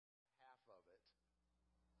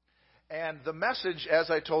And the message,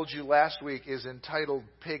 as I told you last week, is entitled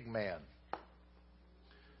Pigman.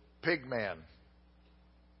 Pigman.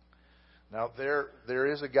 Now, there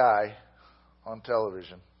is a guy on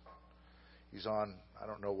television. He's on, I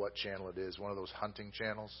don't know what channel it is, one of those hunting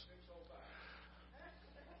channels.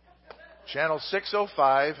 Channel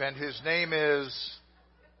 605, and his name is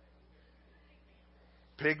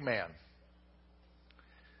Pigman.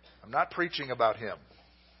 I'm not preaching about him.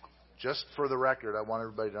 Just for the record, I want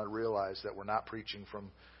everybody to realize that we're not preaching from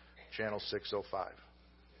Channel 605.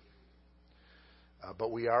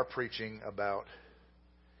 But we are preaching about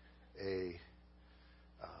a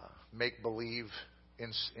make-believe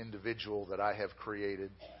individual that I have created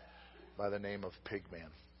by the name of Pigman.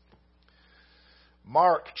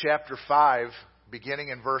 Mark chapter 5, beginning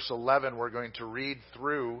in verse 11, we're going to read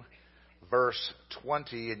through verse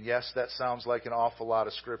 20. And yes, that sounds like an awful lot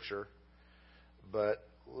of Scripture, but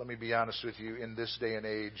let me be honest with you, in this day and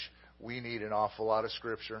age, we need an awful lot of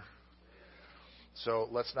Scripture. So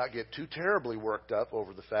let's not get too terribly worked up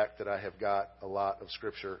over the fact that I have got a lot of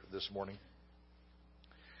Scripture this morning.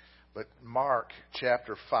 But Mark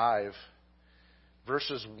chapter 5,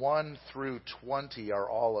 verses 1 through 20 are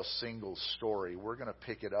all a single story. We're going to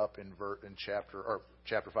pick it up in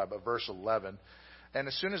chapter 5, but verse 11. And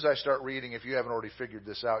as soon as I start reading, if you haven't already figured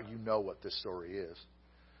this out, you know what this story is.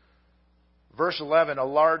 Verse 11, a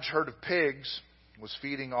large herd of pigs was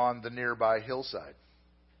feeding on the nearby hillside.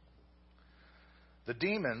 The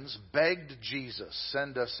demons begged Jesus,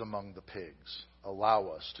 "Send us among the pigs. Allow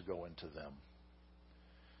us to go into them."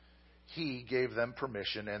 He gave them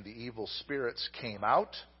permission, and the evil spirits came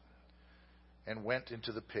out and went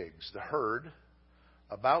into the pigs. The herd,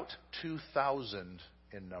 about 2,000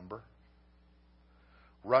 in number,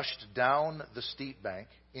 rushed down the steep bank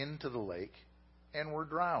into the lake and were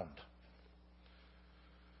drowned.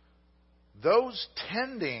 Those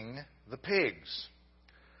tending the pigs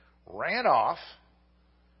ran off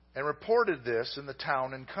and reported this in the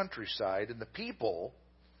town and countryside, and the people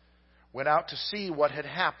went out to see what had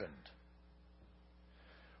happened.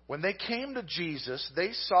 When they came to Jesus,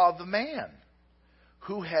 they saw the man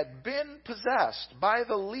who had been possessed by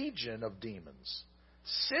the legion of demons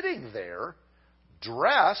sitting there,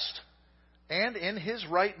 dressed and in his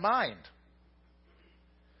right mind.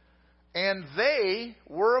 And they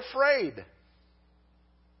were afraid.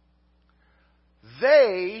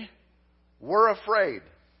 They were afraid.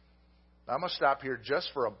 I'm going to stop here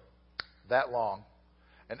just for that long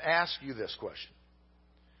and ask you this question.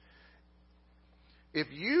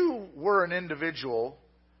 If you were an individual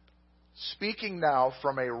speaking now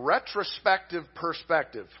from a retrospective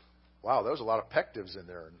perspective, wow, there was a lot of pectives in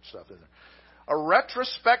there and stuff in there. A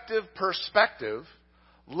retrospective perspective,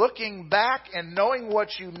 looking back and knowing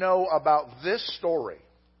what you know about this story.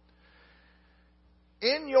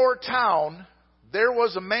 In your town, there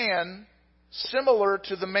was a man similar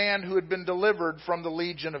to the man who had been delivered from the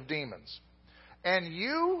legion of demons. And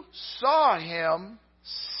you saw him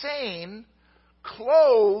sane,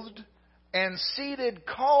 clothed, and seated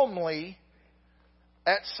calmly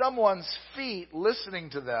at someone's feet, listening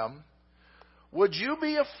to them. Would you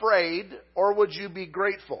be afraid or would you be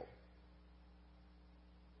grateful?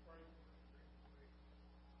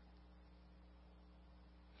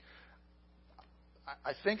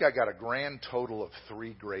 I think I got a grand total of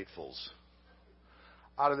 3 gratefuls.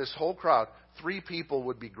 Out of this whole crowd, 3 people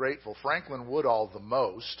would be grateful. Franklin Woodall the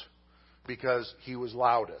most, because he was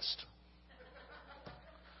loudest.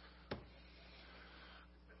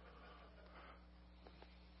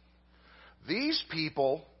 These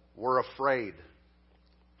people were afraid.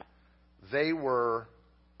 They were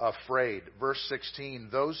afraid. Verse 16,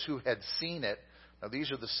 those who had seen it. Now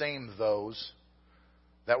these are the same those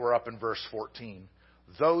that were up in verse 14.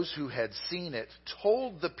 Those who had seen it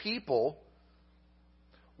told the people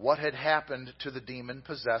what had happened to the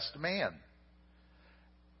demon-possessed man.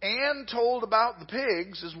 And told about the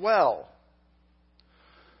pigs as well.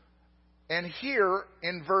 And here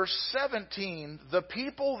in verse 17, the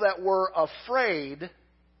people that were afraid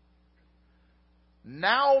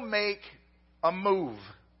now make a move.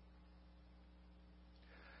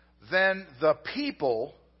 Then the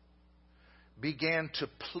people began to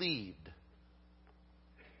plead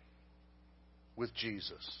with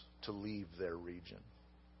Jesus to leave their region.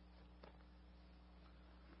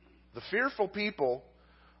 The fearful people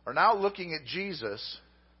are now looking at Jesus,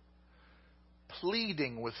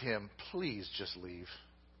 pleading with him, "Please just leave.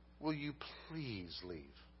 Will you please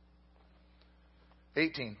leave?"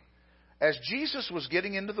 18. As Jesus was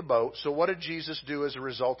getting into the boat, so what did Jesus do as a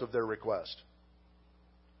result of their request?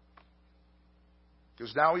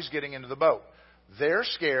 Because now he's getting into the boat. They're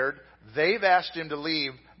scared. They've asked him to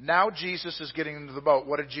leave. Now Jesus is getting into the boat.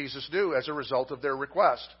 What did Jesus do as a result of their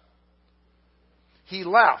request? He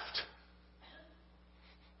left.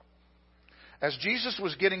 As Jesus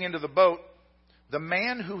was getting into the boat, the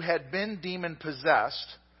man who had been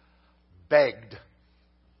demon-possessed begged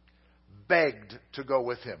to go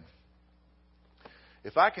with him.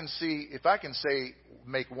 If I can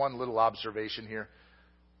make one little observation here.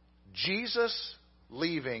 Jesus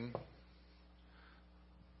leaving,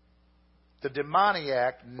 the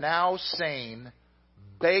demoniac now sane,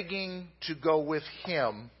 begging to go with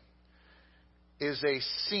him, is a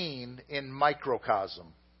scene in microcosm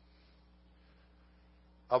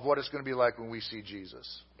of what it's going to be like when we see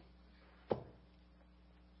Jesus.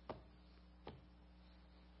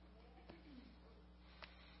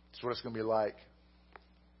 It's what it's going to be like.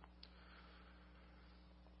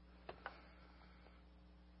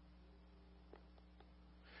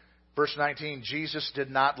 Verse 19, Jesus did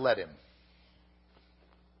not let him,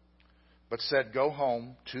 but said, "Go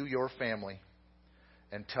home to your family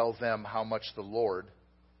and tell them how much the Lord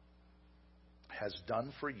has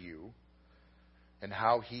done for you and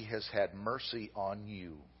how he has had mercy on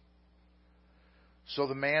you." So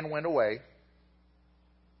the man went away,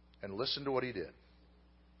 and listen to what he did.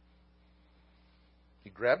 He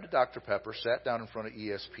grabbed a Dr. Pepper, sat down in front of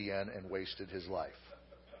ESPN, and wasted his life.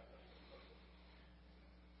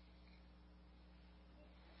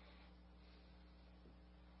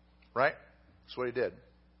 Right? That's what he did.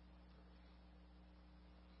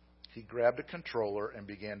 He grabbed a controller and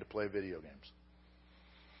began to play video games.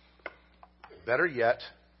 Better yet,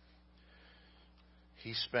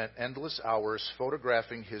 he spent endless hours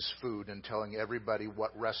photographing his food and telling everybody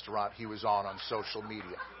what restaurant he was on social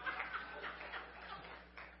media.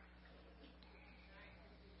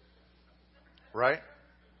 Right?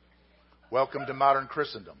 Welcome to modern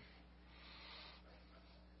Christendom.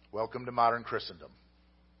 Welcome to modern Christendom.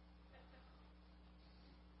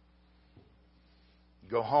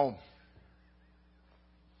 Go home.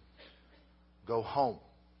 Go home.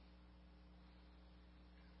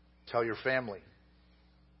 Tell your family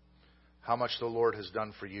how much the Lord has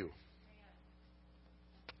done for you.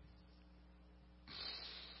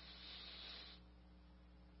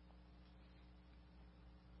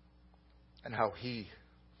 And how He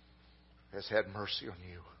has had mercy on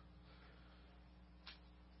you.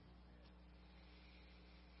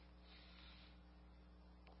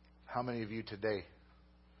 How many of you today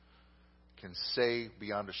can say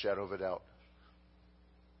beyond a shadow of a doubt,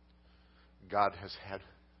 God has had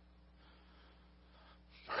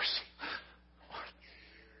mercy on me?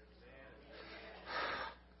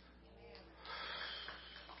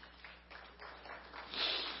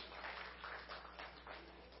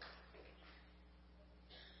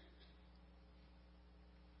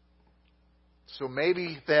 So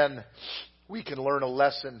maybe then we can learn a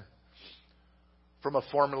lesson from a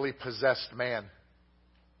formerly possessed man.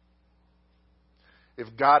 If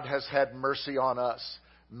God has had mercy on us,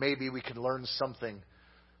 maybe we can learn something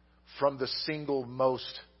from the single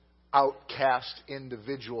most outcast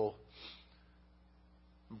individual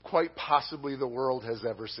quite possibly the world has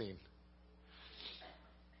ever seen.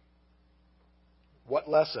 What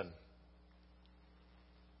lesson?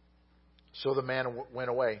 So the man went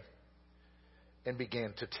away and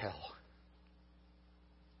began to tell.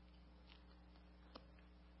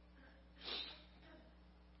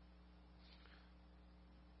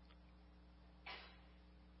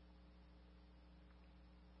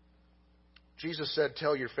 Jesus said,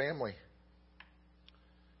 "Tell your family."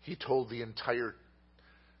 He told the entire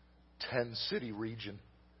 10-city region.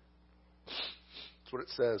 That's what it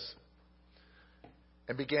says.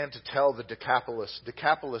 And began to tell the Decapolis.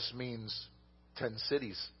 Decapolis means 10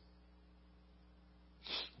 cities.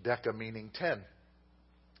 Deca meaning 10.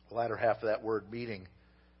 The latter half of that word meaning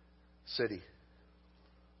city.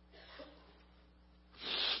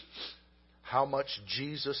 How much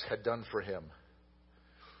Jesus had done for him.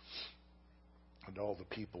 And all the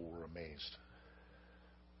people were amazed.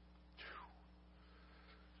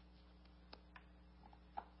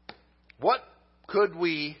 What could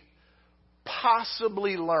we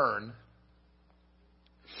possibly learn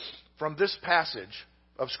from this passage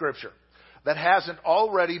of Scripture that hasn't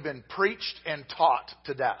already been preached and taught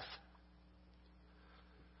to death?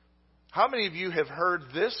 How many of you have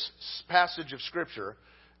heard this passage of Scripture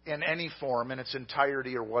in any form, in its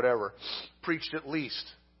entirety or whatever, preached at least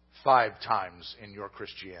 5 times in your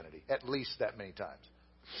Christianity? At least that many times.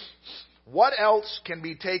 What else can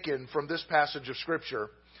be taken from this passage of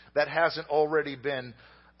Scripture that hasn't already been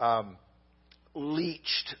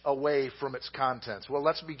leached away from its contents? Well,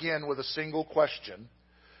 let's begin with a single question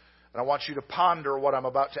And I want you to ponder what I'm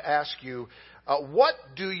about to ask you. What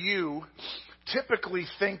do you typically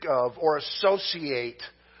think of or associate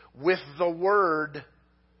with the word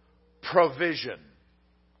provision?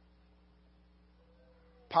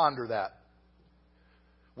 Ponder that.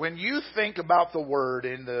 When you think about the word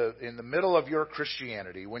in the middle of your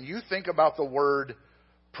Christianity, when you think about the word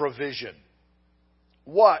provision,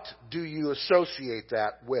 what do you associate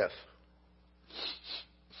that with?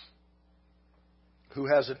 Who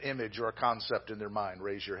has an image or a concept in their mind?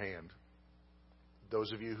 Raise your hand.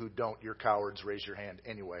 Those of you who don't, you're cowards. Raise your hand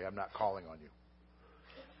anyway. I'm not calling on you.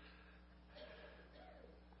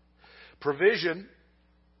 Provision,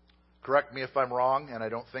 correct me if I'm wrong, and I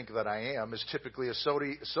don't think that I am, is typically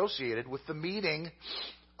associated with the meeting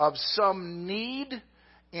of some need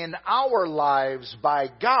in our lives by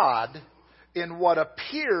God in what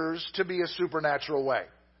appears to be a supernatural way.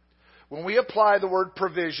 When we apply the word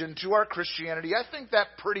provision to our Christianity, I think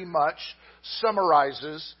that pretty much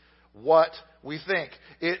summarizes what we think.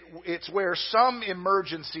 It's where some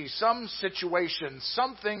emergency, some situation,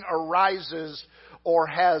 something arises or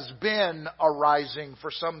has been arising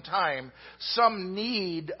for some time, some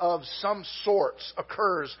need of some sorts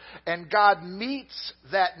occurs, and God meets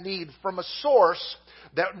that need from a source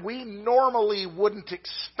that we normally wouldn't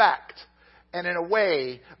expect, and in a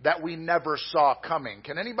way that we never saw coming.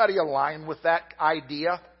 Can anybody align with that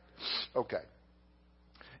idea? Okay.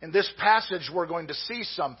 In this passage, we're going to see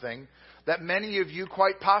something that many of you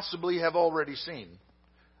quite possibly have already seen.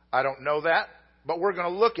 I don't know that, but we're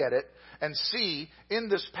going to look at it and see in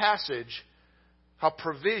this passage how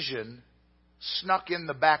provision snuck in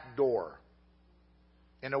the back door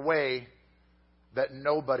in a way that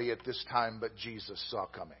nobody at this time but Jesus saw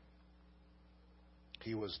coming.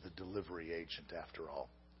 He was the delivery agent after all.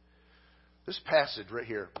 This passage right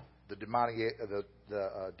here, the demoniac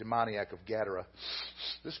of Gadara,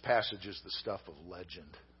 this passage is the stuff of legend.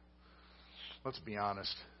 Let's be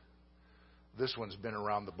honest. This one's been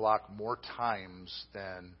around the block more times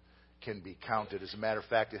than can be counted. As a matter of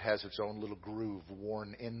fact, it has its own little groove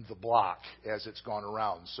worn in the block as it's gone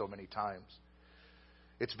around so many times.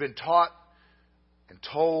 It's been taught and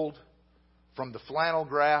told from the flannel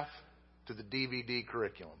graph to the DVD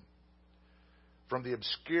curriculum. From the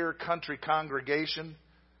obscure country congregation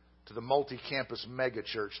to the multi-campus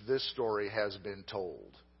megachurch, this story has been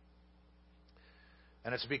told.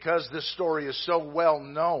 And it's because this story is so well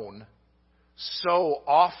known, so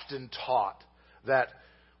often taught, that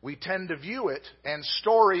we tend to view it, and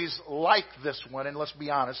stories like this one, and let's be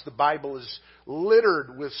honest, the Bible is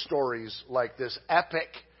littered with stories like this, epic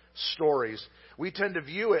stories. We tend to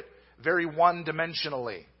view it very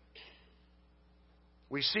one-dimensionally.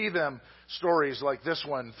 We see them, stories like this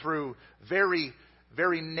one, through very,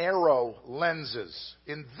 very narrow lenses.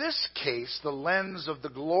 In this case, the lens of the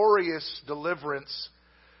glorious deliverance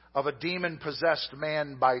of a demon-possessed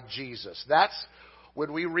man by Jesus. That's,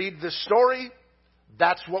 when we read this story,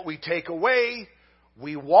 that's what we take away.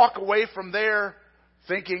 We walk away from there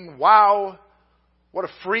thinking, wow, what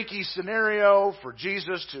a freaky scenario for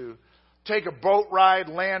Jesus to take a boat ride,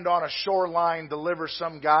 land on a shoreline, deliver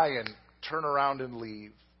some guy, and turn around and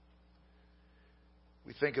leave.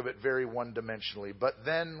 We think of it very one-dimensionally. But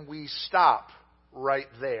then we stop right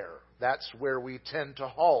there. That's where we tend to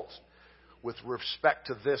halt with respect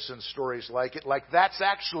to this and stories like it. Like that's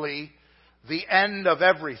actually the end of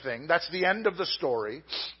everything. That's the end of the story.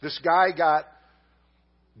 This guy got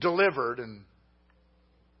delivered and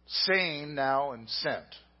sane now and sent.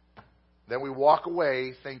 Then we walk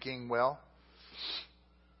away thinking, well,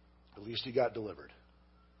 at least he got delivered.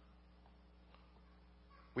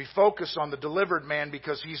 We focus on the delivered man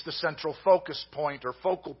because he's the central focus point or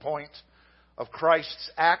focal point of Christ's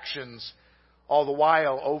actions, all the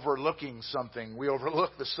while overlooking something. We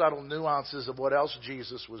overlook the subtle nuances of what else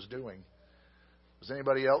Jesus was doing. Does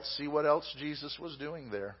anybody else see what else Jesus was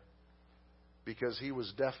doing there? Because he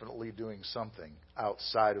was definitely doing something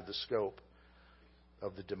outside of the scope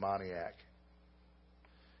of the demoniac.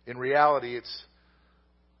 In reality, it's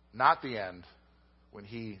not the end when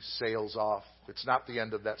he sails off. It's not the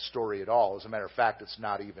end of that story at all. As a matter of fact, it's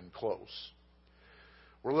not even close.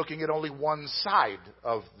 We're looking at only one side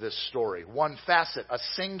of this story, one facet, a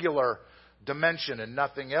singular dimension and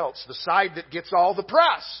nothing else. The side that gets all the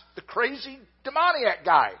press, the crazy demoniac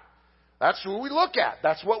guy. That's who we look at.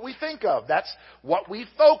 That's what we think of. That's what we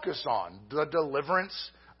focus on, the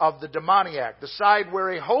deliverance of the demoniac. The side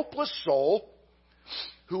where a hopeless soul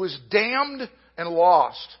who is damned and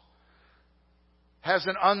lost has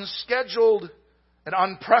an unscheduled and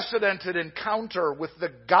unprecedented encounter with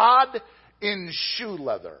the God in shoe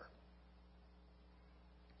leather.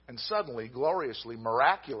 And suddenly, gloriously,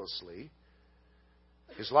 miraculously,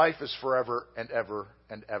 his life is forever and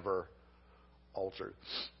ever altered.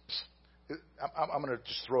 I'm going to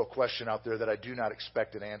just throw a question out there that I do not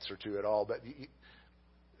expect an answer to at all. But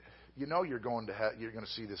you know you're going to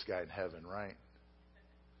see this guy in heaven, right?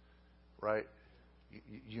 Right?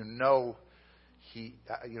 You know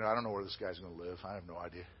I don't know where this guy's going to live. I have no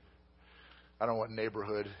idea. I don't know what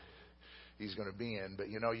neighborhood he's going to be in, but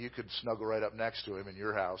you could snuggle right up next to him in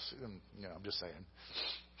your house. And, I'm just saying.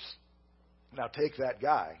 Now take that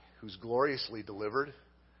guy who's gloriously delivered,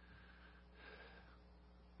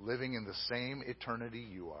 living in the same eternity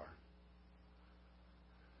you are.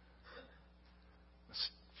 Let's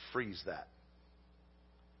freeze that.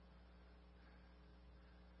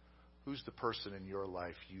 Who's the person in your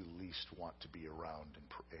life you least want to be around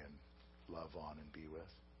and love on and be with?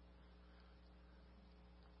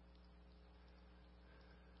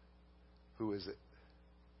 Who is it?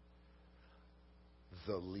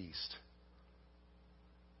 The least.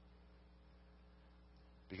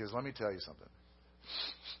 Because let me tell you something.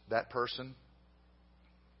 That person,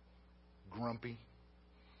 grumpy,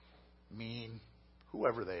 mean,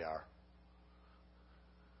 whoever they are,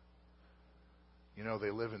 they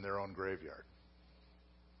live in their own graveyard.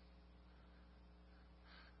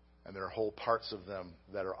 And there are whole parts of them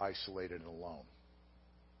that are isolated and alone.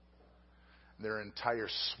 There are entire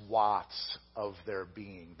swaths of their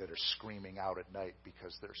being that are screaming out at night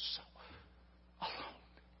because they're so alone.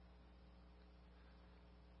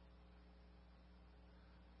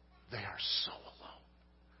 They are so alone.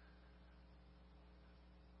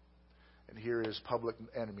 And here is public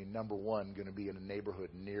enemy number one going to be in a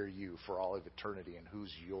neighborhood near you for all of eternity. And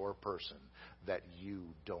who's your person that you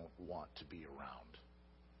don't want to be around?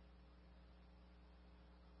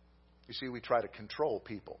 You see, we try to control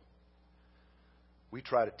people. We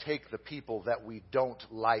try to take the people that we don't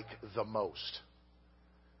like the most,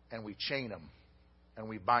 and we chain them, and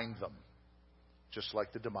we bind them, just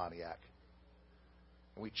like the demoniac.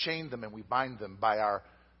 And we chain them and we bind them by our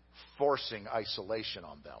forcing isolation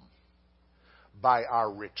on them, by our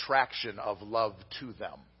retraction of love to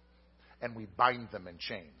them, and we bind them in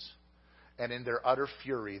chains. And in their utter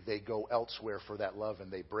fury, they go elsewhere for that love, and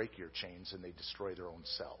they break your chains, and they destroy their own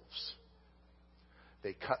selves.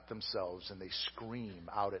 They cut themselves, and they scream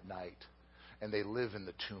out at night, and they live in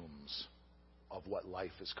the tombs of what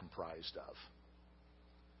life is comprised of.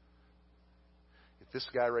 If this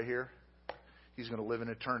guy right here, he's going to live in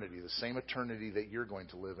eternity, the same eternity that you're going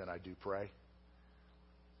to live in, I do pray.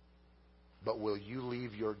 But will you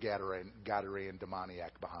leave your Gadarene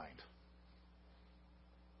demoniac behind?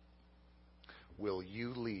 Will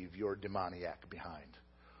you leave your demoniac behind?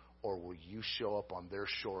 Or will you show up on their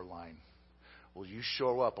shoreline? Will you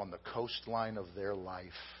show up on the coastline of their life?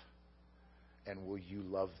 And will you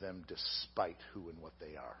love them despite who and what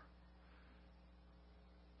they are?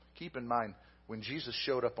 Keep in mind, when Jesus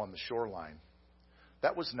showed up on the shoreline,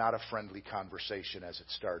 that was not a friendly conversation as it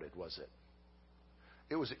started, was it?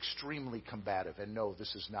 It was extremely combative. And no,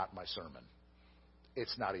 this is not my sermon.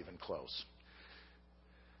 It's not even close.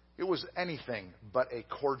 It was anything but a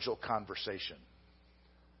cordial conversation.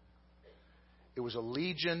 It was a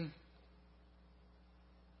legion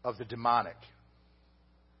of the demonic,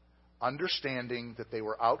 understanding that they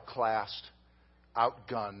were outclassed,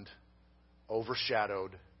 outgunned,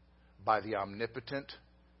 overshadowed by the omnipotent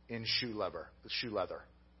in shoe leather.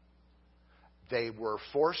 They were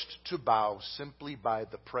forced to bow simply by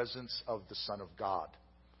the presence of the Son of God.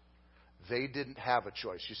 They didn't have a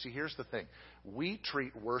choice. You see, here's the thing. We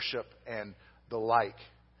treat worship and the like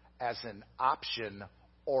as an option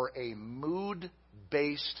or a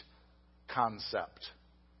mood-based concept.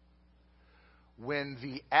 When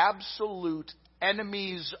the absolute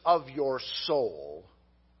enemies of your soul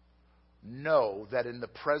know that in the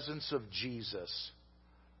presence of Jesus,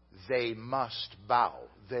 they must bow.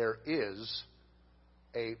 There is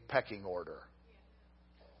a pecking order.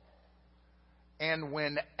 And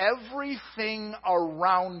when everything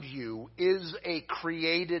around you is a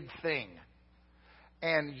created thing,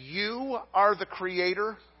 and you are the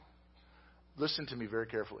creator, listen to me very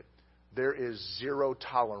carefully. There is zero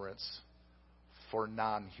tolerance for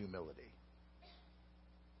non-humility.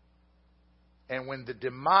 And when the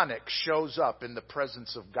demonic shows up in the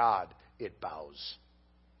presence of God, it bows.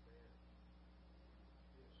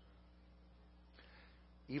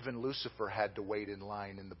 Even Lucifer had to wait in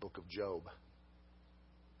line in the book of Job.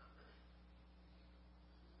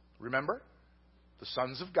 Remember? The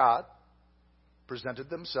sons of God presented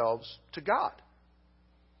themselves to God.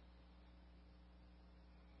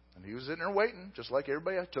 And he was in there waiting, just like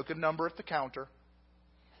everybody. Took a number at the counter.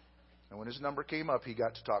 And when his number came up, he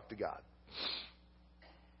got to talk to God.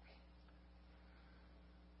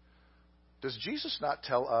 Does Jesus not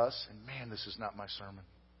tell us, and man, this is not my sermon.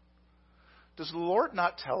 Does the Lord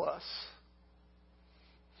not tell us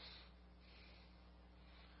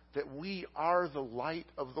that we are the light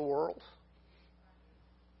of the world?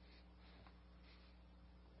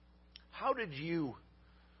 How did you,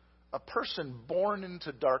 a person born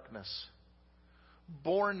into darkness,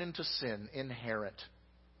 born into sin, inherent,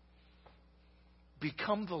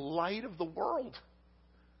 become the light of the world?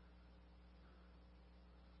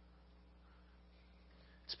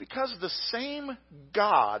 It's because the same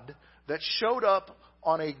God that showed up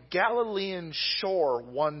on a Galilean shore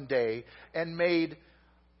one day and made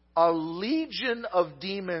a legion of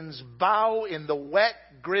demons bow in the wet,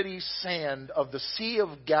 gritty sand of the Sea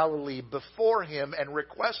of Galilee before him and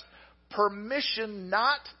request permission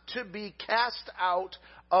not to be cast out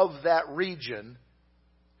of that region,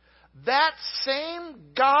 that same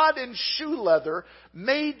God in shoe leather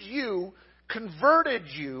made you, converted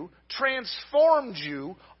you, transformed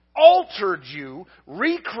you, altered you,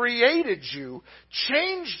 recreated you,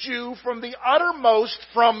 changed you from the uttermost,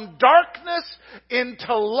 from darkness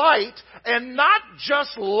into light, and not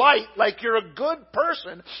just light like you're a good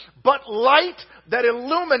person, but light that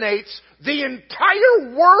illuminates the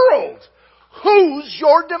entire world. Who's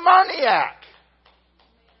your demoniac?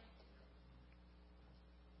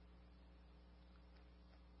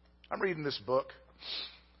 I'm reading this book.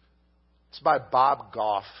 It's by Bob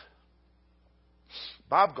Goff.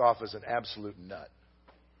 Bob Goff is an absolute nut.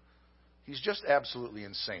 He's just absolutely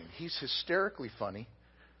insane. He's hysterically funny,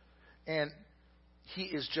 and he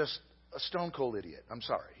is just a stone cold idiot. I'm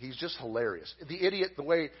sorry. He's just hilarious. The idiot, the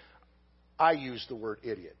way I use the word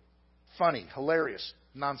idiot. Funny, hilarious,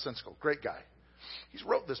 nonsensical, great guy. He's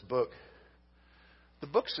wrote this book. The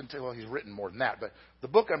book's well, he's written more than that, but the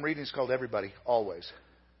book I'm reading is called Everybody Always.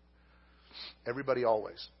 Everybody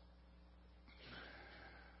Always.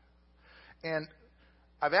 And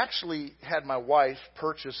I've actually had my wife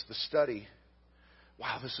purchase the study.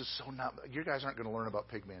 Wow, this is so not... You guys aren't going to learn about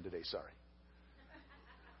Pigman today, sorry.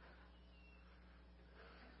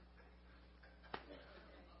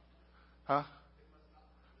 Huh?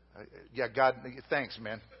 Yeah, God, thanks,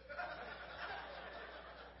 man.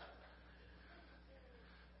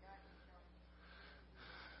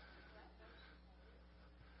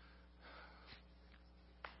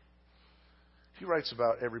 He writes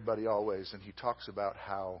about Everybody Always, and he talks about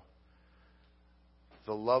how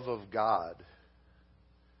the love of God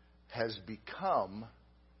has become,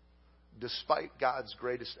 despite God's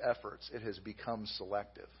greatest efforts, it has become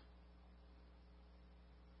selective.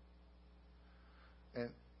 And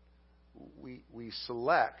we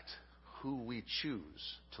select who we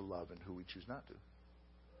choose to love and who we choose not to.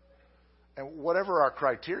 And whatever our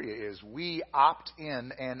criteria is, we opt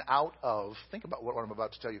in and out of, think about what I'm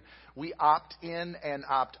about to tell you. We opt in and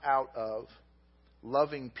opt out of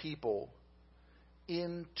loving people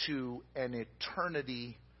into an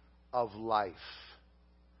eternity of life.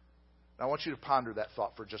 Now, I want you to ponder that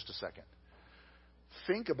thought for just a second.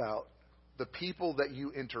 Think about the people that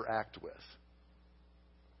you interact with.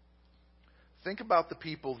 Think about the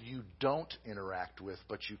people you don't interact with,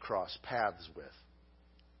 but you cross paths with.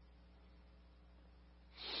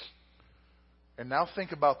 And now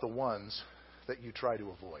think about the ones that you try to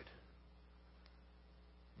avoid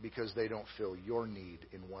because they don't fill your need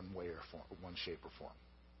in one way or form, one shape or form.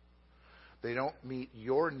 They don't meet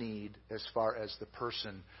your need as far as the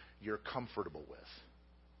person you're comfortable with.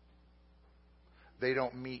 They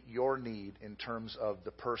don't meet your need in terms of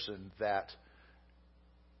the person that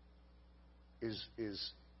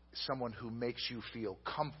is someone who makes you feel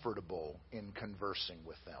comfortable in conversing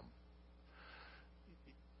with them.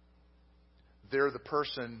 They're the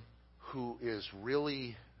person who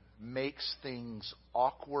really makes things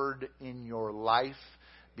awkward in your life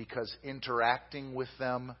because interacting with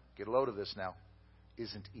them, get a load of this now,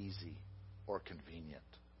 isn't easy or convenient.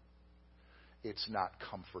 It's not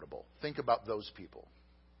comfortable. Think about those people.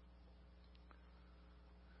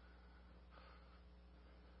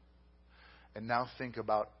 And now think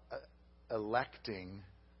about electing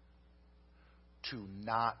to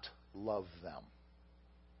not love them.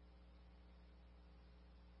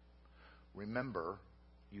 Remember,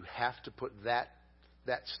 you have to put that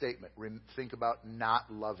statement, think about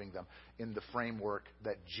not loving them, in the framework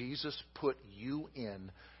that Jesus put you in.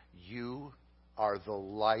 You are the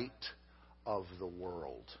light of the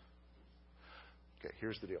world. Okay,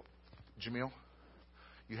 here's the deal. Jamil,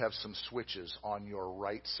 you have some switches on your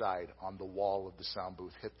right side on the wall of the sound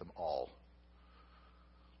booth. Hit them all.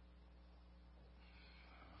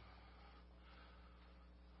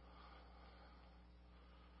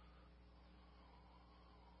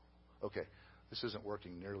 Okay, this isn't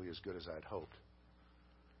working nearly as good as I'd hoped.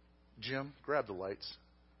 Jim, grab the lights.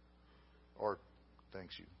 Or,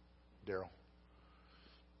 thanks you, Daryl.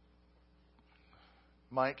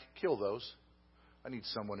 Mike, kill those. I need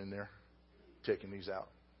someone in there taking these out.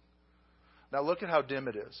 Now look at how dim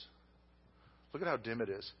it is. Look at how dim it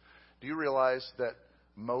is. Do you realize that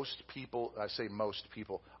most people, I say most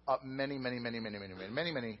people, many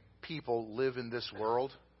people live in this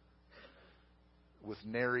world with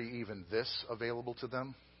nary even this available to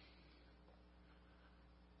them?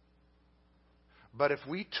 But if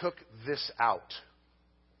we took this out,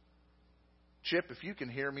 Chip, if you can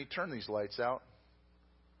hear me, turn these lights out.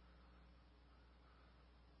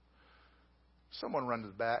 Someone run to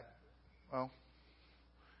the back. Well,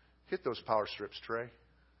 hit those power strips, Trey.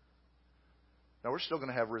 Now, we're still going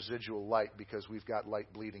to have residual light because we've got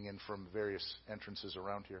light bleeding in from various entrances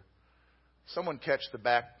around here. Someone catch the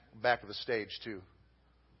back of the stage, too.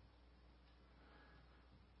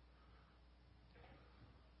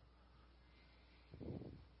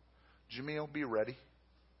 Jameel, be ready.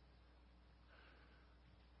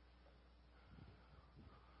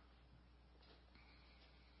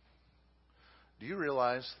 Do you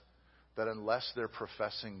realize that unless they're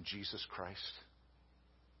professing Jesus Christ,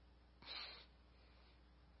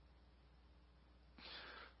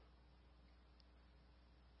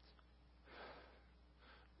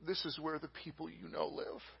 this is where the people you know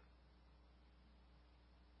live?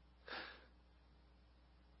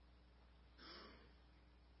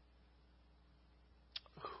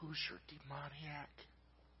 Who's your demoniac?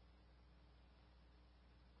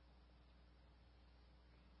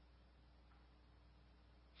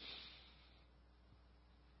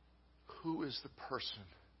 Who is the person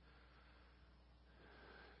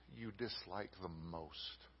you dislike the most?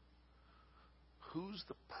 Who's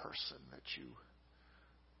the person that you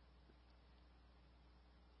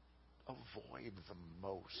avoid the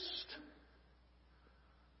most?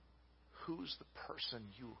 Who's the person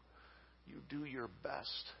you do your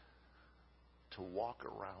best to walk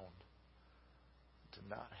around, to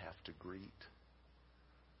not have to greet?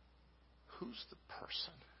 Who's the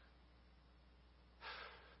person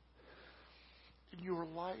in your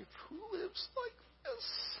life who lives like this?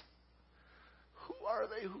 Who are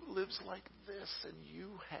they who lives like this? And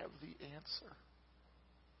you have the answer.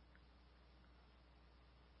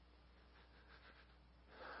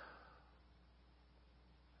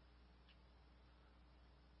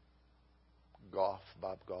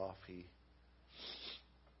 Bob Goff, he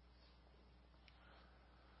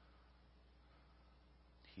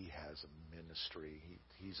has a ministry.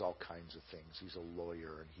 He's all kinds of things. He's a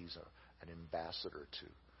lawyer and he's an ambassador to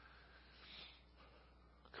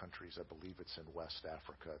countries. I believe it's in West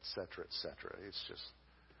Africa, et cetera, et cetera. It's just...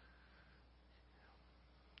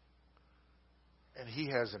 And he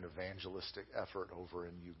has an evangelistic effort over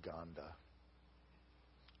in Uganda.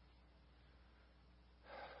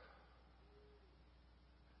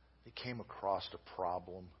 He came across a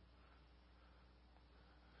problem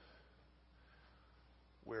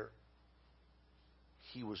where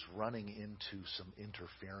he was running into some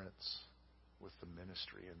interference with the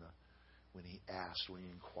ministry. And when he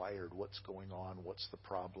inquired, what's going on, what's the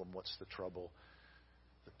problem, what's the trouble,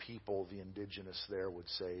 the people, the indigenous there would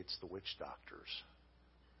say, it's the witch doctors.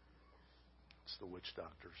 It's the witch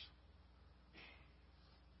doctors.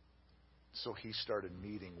 So he started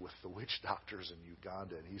meeting with the witch doctors in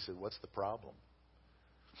Uganda, and he said, what's the problem?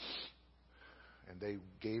 And they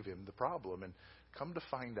gave him the problem. And come to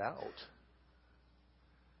find out,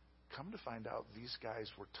 these guys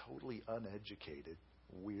were totally uneducated,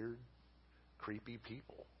 weird, creepy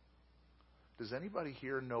people. Does anybody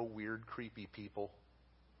here know weird, creepy people?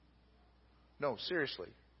 No,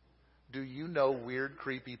 seriously. Do you know weird,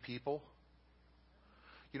 creepy people?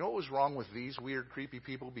 You know what was wrong with these weird, creepy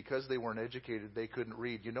people? Because they weren't educated, they couldn't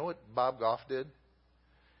read. You know what Bob Goff did?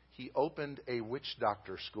 He opened a witch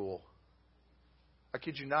doctor school. I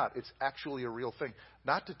kid you not. It's actually a real thing.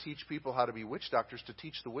 Not to teach people how to be witch doctors, to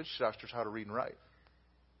teach the witch doctors how to read and write.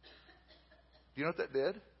 Do you know what that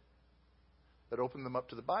did? That opened them up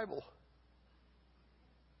to the Bible.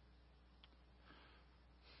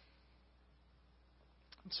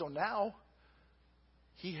 And so now,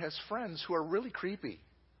 he has friends who are really creepy.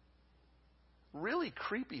 Really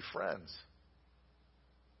creepy friends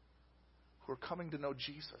who are coming to know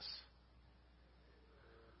Jesus.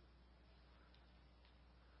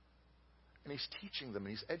 And he's teaching them,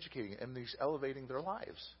 and he's educating them, and he's elevating their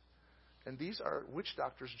lives. And these are witch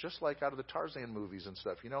doctors just like out of the Tarzan movies and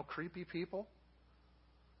stuff. You know, creepy people.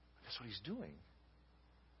 That's what he's doing.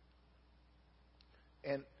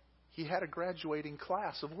 And he had a graduating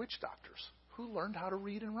class of witch doctors who learned how to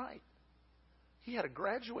read and write. He had a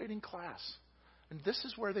graduating class. And this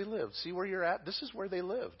is where they lived. See where you're at? This is where they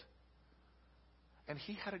lived. And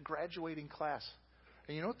he had a graduating class.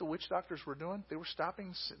 And you know what the witch doctors were doing? They were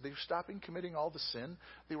stopping committing all the sin.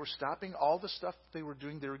 They were stopping all the stuff they were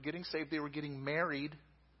doing. They were getting saved. They were getting married.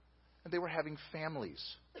 And they were having families.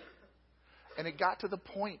 And it got to the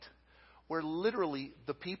point where literally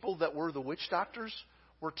the people that were the witch doctors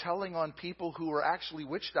were telling on people who were actually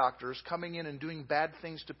witch doctors, coming in and doing bad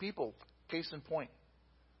things to people. Case in point.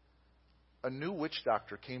 A new witch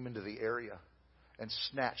doctor came into the area and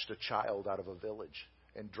snatched a child out of a village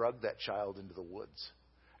and drugged that child into the woods.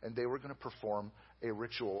 And they were going to perform a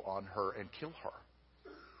ritual on her and kill her.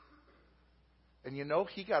 And you know,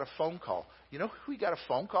 he got a phone call. You know who he got a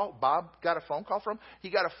phone call? Bob got a phone call from? He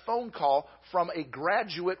got a phone call from a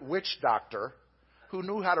graduate witch doctor who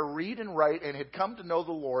knew how to read and write and had come to know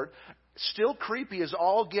the Lord. Still creepy as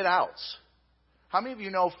all get outs. How many of you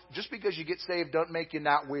know just because you get saved don't make you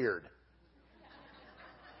not weird?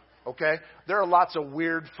 Okay? There are lots of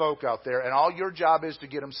weird folk out there, and all your job is to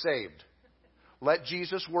get them saved. Let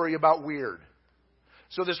Jesus worry about weird.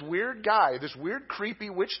 So this weird guy, this weird, creepy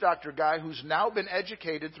witch doctor guy who's now been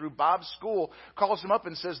educated through Bob's school, calls him up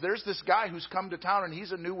and says, there's this guy who's come to town, and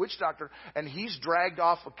he's a new witch doctor, and he's dragged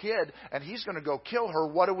off a kid, and he's going to go kill her.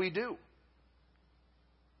 What do we do?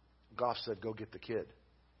 Goff said, go get the kid.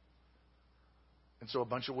 And so a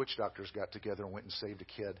bunch of witch doctors got together and went and saved a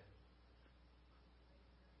kid.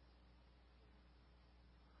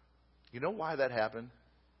 You know why that happened?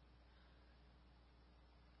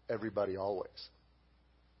 Everybody always.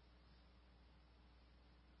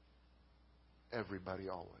 Everybody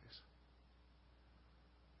always.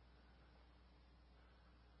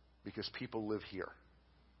 Because people live here.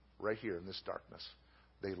 Right here in this darkness.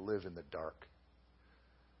 They live in the dark.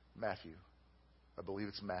 Matthew. I believe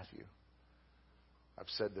it's Matthew. I've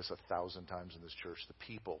said this 1,000 times in this church. The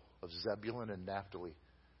people of Zebulun and Naphtali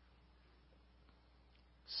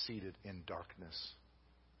seated in darkness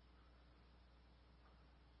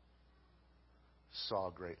saw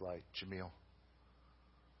a great light. Jamil.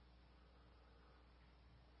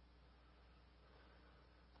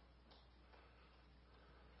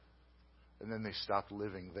 And then they stopped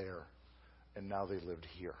living there, and now they lived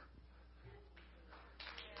here.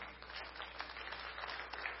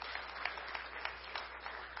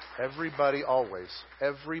 Everybody always.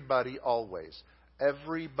 Everybody always.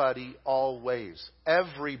 Everybody always.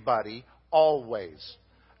 Everybody always.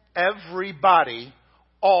 Everybody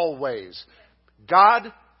always.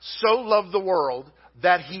 God so loved the world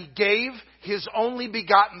that He gave His only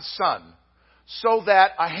begotten Son so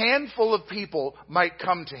that a handful of people might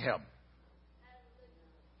come to Him.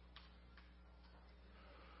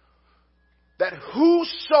 That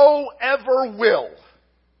whosoever will.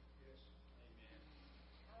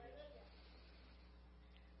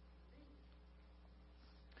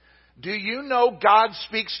 Do you know God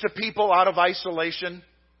speaks to people out of isolation?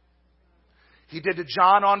 He did to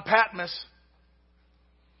John on Patmos.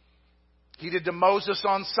 He did to Moses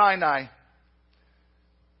on Sinai.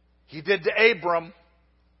 He did to Abram.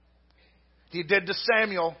 He did to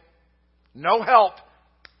Samuel. No help.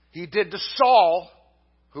 He did to Saul,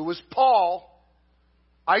 who was Paul.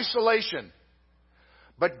 Isolation.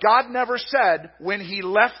 But God never said when He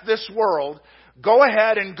left this world, go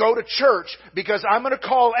ahead and go to church because I'm going to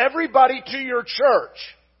call everybody to your church.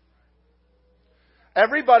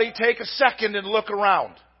 Everybody take a second and look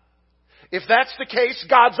around. If that's the case,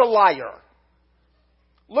 God's a liar.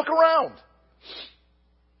 Look around.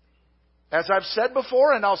 As I've said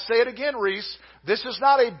before, and I'll say it again, Reese, this is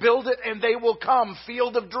not a build it and they will come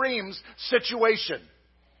field of dreams situation.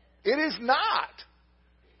 It is not.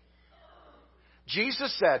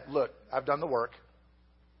 Jesus said, look, I've done the work.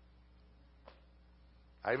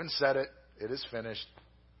 I even said it. It is finished.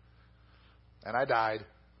 And I died.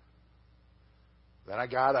 Then I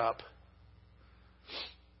got up.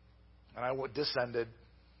 And I descended.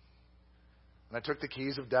 And I took the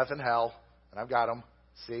keys of death and hell. And I've got them.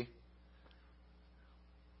 See?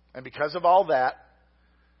 And because of all that,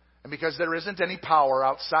 and because there isn't any power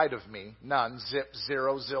outside of me, none, zip,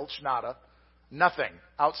 zero, zilch, nada, nothing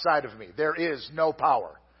outside of me. There is no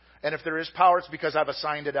power. And if there is power, it's because I've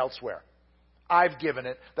assigned it elsewhere. I've given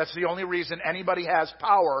it. That's the only reason anybody has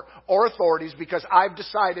power or authorities, because I've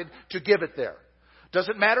decided to give it there.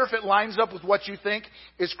 Doesn't matter if it lines up with what you think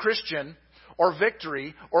is Christian or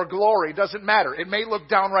victory or glory. Doesn't matter. It may look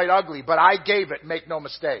downright ugly, but I gave it, make no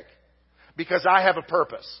mistake. Because I have a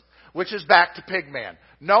purpose, which is back to Pigman.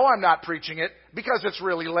 No, I'm not preaching it because it's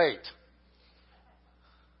really late.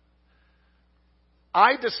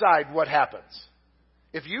 I decide what happens.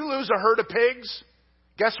 If you lose a herd of pigs,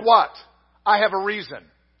 guess what? I have a reason.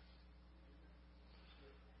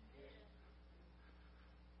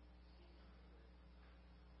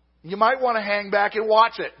 You might want to hang back and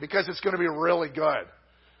watch it because it's going to be really good.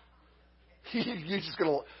 You're just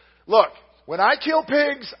going to look. When I kill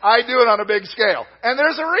pigs, I do it on a big scale. And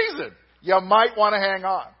there's a reason. You might want to hang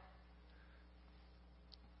on.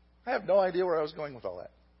 I have no idea where I was going with all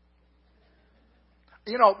that.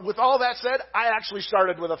 You know, with all that said, I actually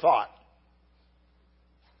started with a thought.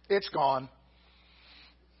 It's gone.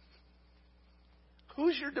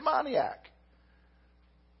 Who's your demoniac?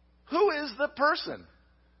 Who is the person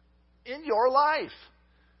in your life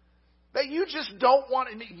that you just don't want?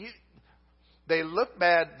 They look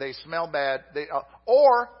bad, they smell bad,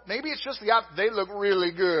 or maybe it's just the opposite. They look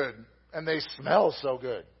really good and they smell so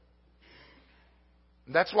good.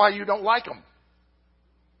 And that's why you don't like them,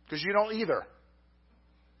 because you don't either.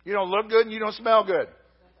 You don't look good and you don't smell good.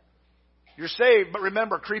 You're saved, but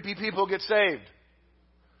remember, creepy people get saved.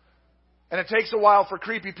 And it takes a while for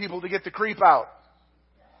creepy people to get the creep out.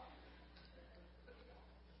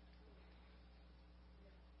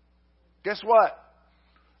 Guess what?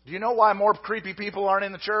 Do you know why more creepy people aren't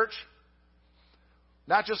in the church?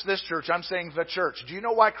 Not just this church, I'm saying the church. Do you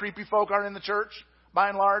know why creepy folk aren't in the church, by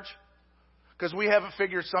and large? Because we haven't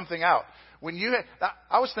figured something out.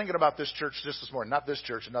 I was thinking about this church just this morning. Not this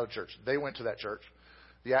church, another church. They went to that church.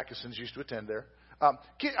 The Atkinsons used to attend there. I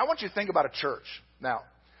want you to think about a church now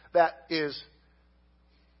that is,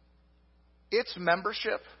 its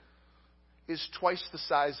membership is twice the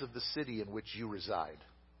size of the city in which you reside.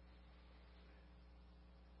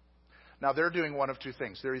 Now, they're doing one of two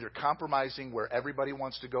things. They're either compromising where everybody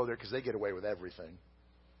wants to go there because they get away with everything,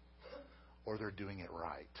 or they're doing it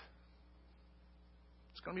right.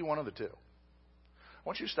 It's going to be one of the two. I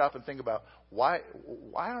want you to stop and think about why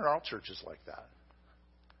aren't all churches like that?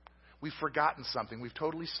 We've forgotten something. We've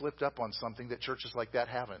totally slipped up on something that churches like that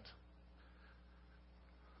haven't.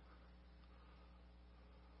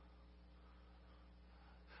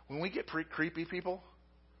 When we get creepy people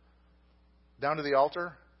down to the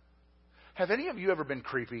altar, have any of you ever been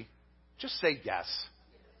creepy? Just say yes.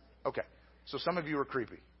 Okay, so some of you are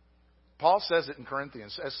creepy. Paul says it in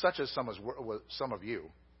Corinthians, as such as some of you.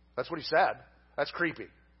 That's what he said. That's creepy.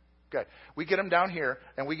 Okay, we get them down here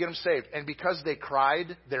and we get them saved. And because they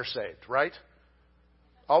cried, they're saved, right?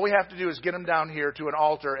 All we have to do is get them down here to an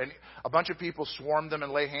altar and a bunch of people swarm them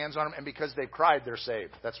and lay hands on them. And because they've cried, they're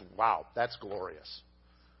saved. Wow, that's glorious.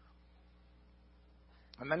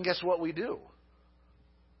 And then guess what we do?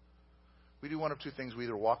 We do one of two things. We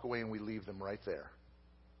either walk away and we leave them right there,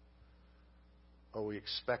 or we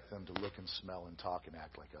expect them to look and smell and talk and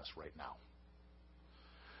act like us right now.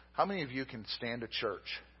 How many of you can stand a church?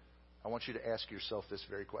 I want you to ask yourself this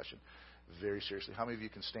very question very seriously. How many of you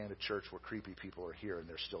can stand a church where creepy people are here and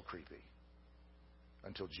they're still creepy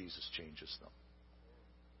until Jesus changes them?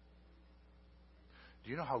 Do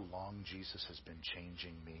you know how long Jesus has been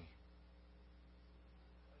changing me?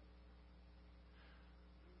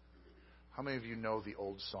 How many of you know the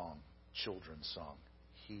old song, children's song?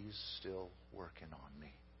 He's still working on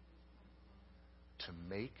me to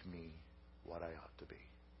make me what I ought to be.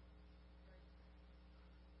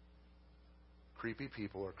 Creepy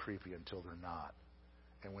people are creepy until they're not.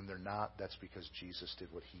 And when they're not, that's because Jesus did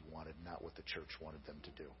what he wanted, not what the church wanted them to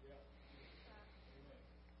do.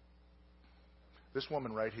 This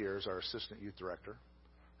woman right here is our assistant youth director,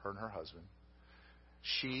 her and her husband.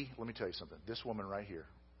 Let me tell you something, this woman right here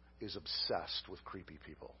is obsessed with creepy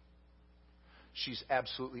people. She's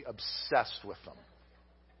absolutely obsessed with them.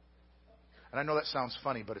 And I know that sounds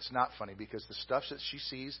funny, but it's not funny, because the stuff that she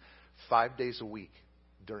sees 5 days a week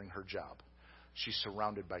during her job, she's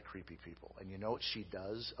surrounded by creepy people. And you know what she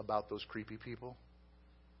does about those creepy people?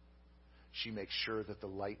 She makes sure that the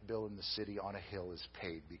light bill in the city on a hill is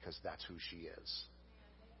paid, because that's who she is.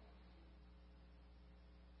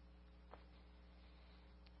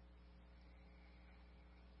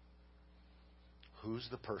 Who's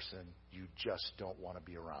the person you just don't want to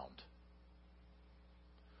be around?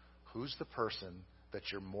 Who's the person that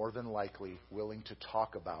you're more than likely willing to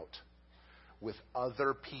talk about with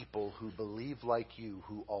other people who believe like you,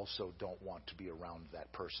 who also don't want to be around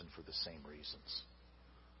that person for the same reasons?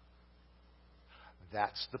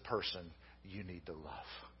 That's the person you need to love.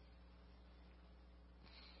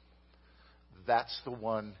 That's the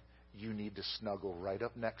one you need to snuggle right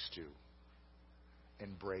up next to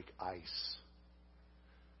and break ice.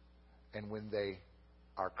 And when they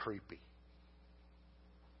are creepy,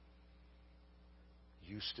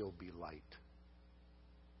 you still be light.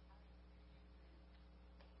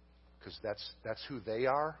 Because that's who they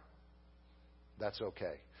are. That's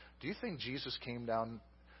okay. Do you think Jesus came down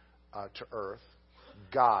to earth,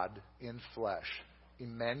 God in flesh,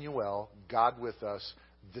 Emmanuel, God with us,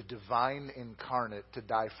 the divine incarnate to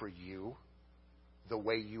die for you the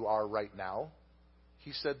way you are right now.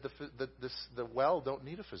 He said the well don't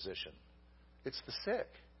need a physician. It's the sick.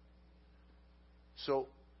 So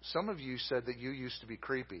some of you said that you used to be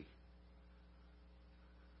creepy.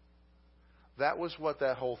 That was what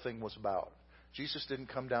that whole thing was about. Jesus didn't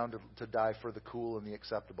come down to die for the cool and the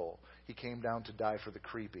acceptable. He came down to die for the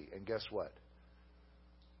creepy. And guess what?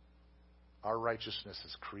 Our righteousness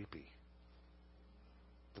is creepy.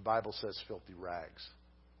 The Bible says filthy rags.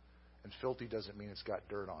 And filthy doesn't mean it's got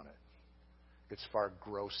dirt on it. It's far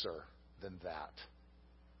grosser than that.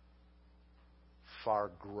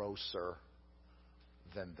 Far grosser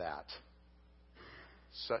than that.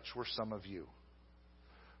 Such were some of you.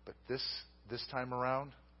 But this time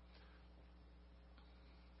around,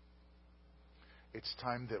 it's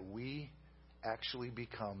time that we actually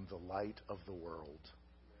become the light of the world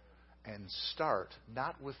and start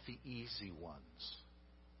not with the easy ones.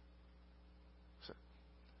 So,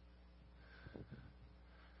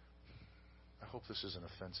 I hope this isn't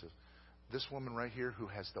offensive. This woman right here who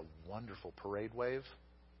has the wonderful parade wave,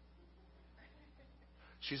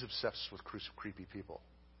 she's obsessed with creepy people.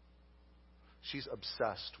 She's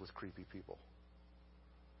obsessed with creepy people.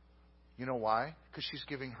 You know why? Because she's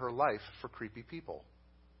giving her life for creepy people.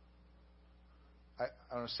 I'm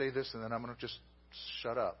going to say this and then I'm going to just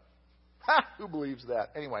shut up. Ha! Who believes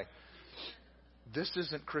that? Anyway, this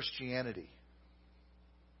isn't Christianity.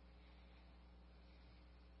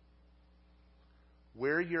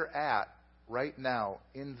 Where you're at right now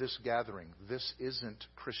in this gathering, this isn't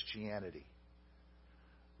Christianity.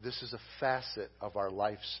 This is a facet of our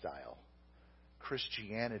lifestyle.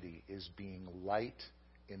 Christianity is being light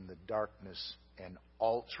in the darkness and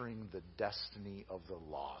altering the destiny of the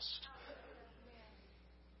lost.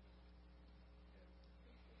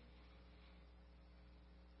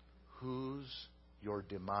 Who's your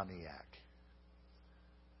demoniac?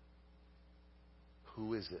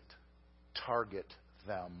 Who is it? Target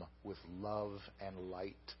them with love and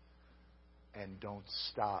light. And don't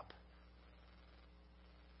stop.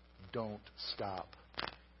 Don't stop.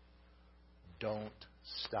 Don't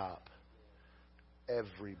stop.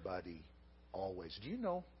 Everybody, always. Do you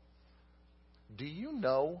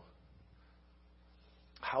know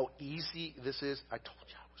how easy this is? I told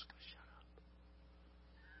you I was going to shut up.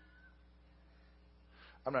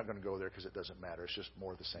 I'm not going to go there because it doesn't matter. It's just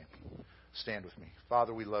more of the same. Stand with me.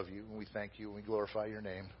 Father, we love you and we thank you and we glorify your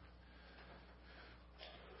name.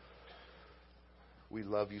 We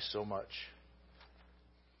love you so much.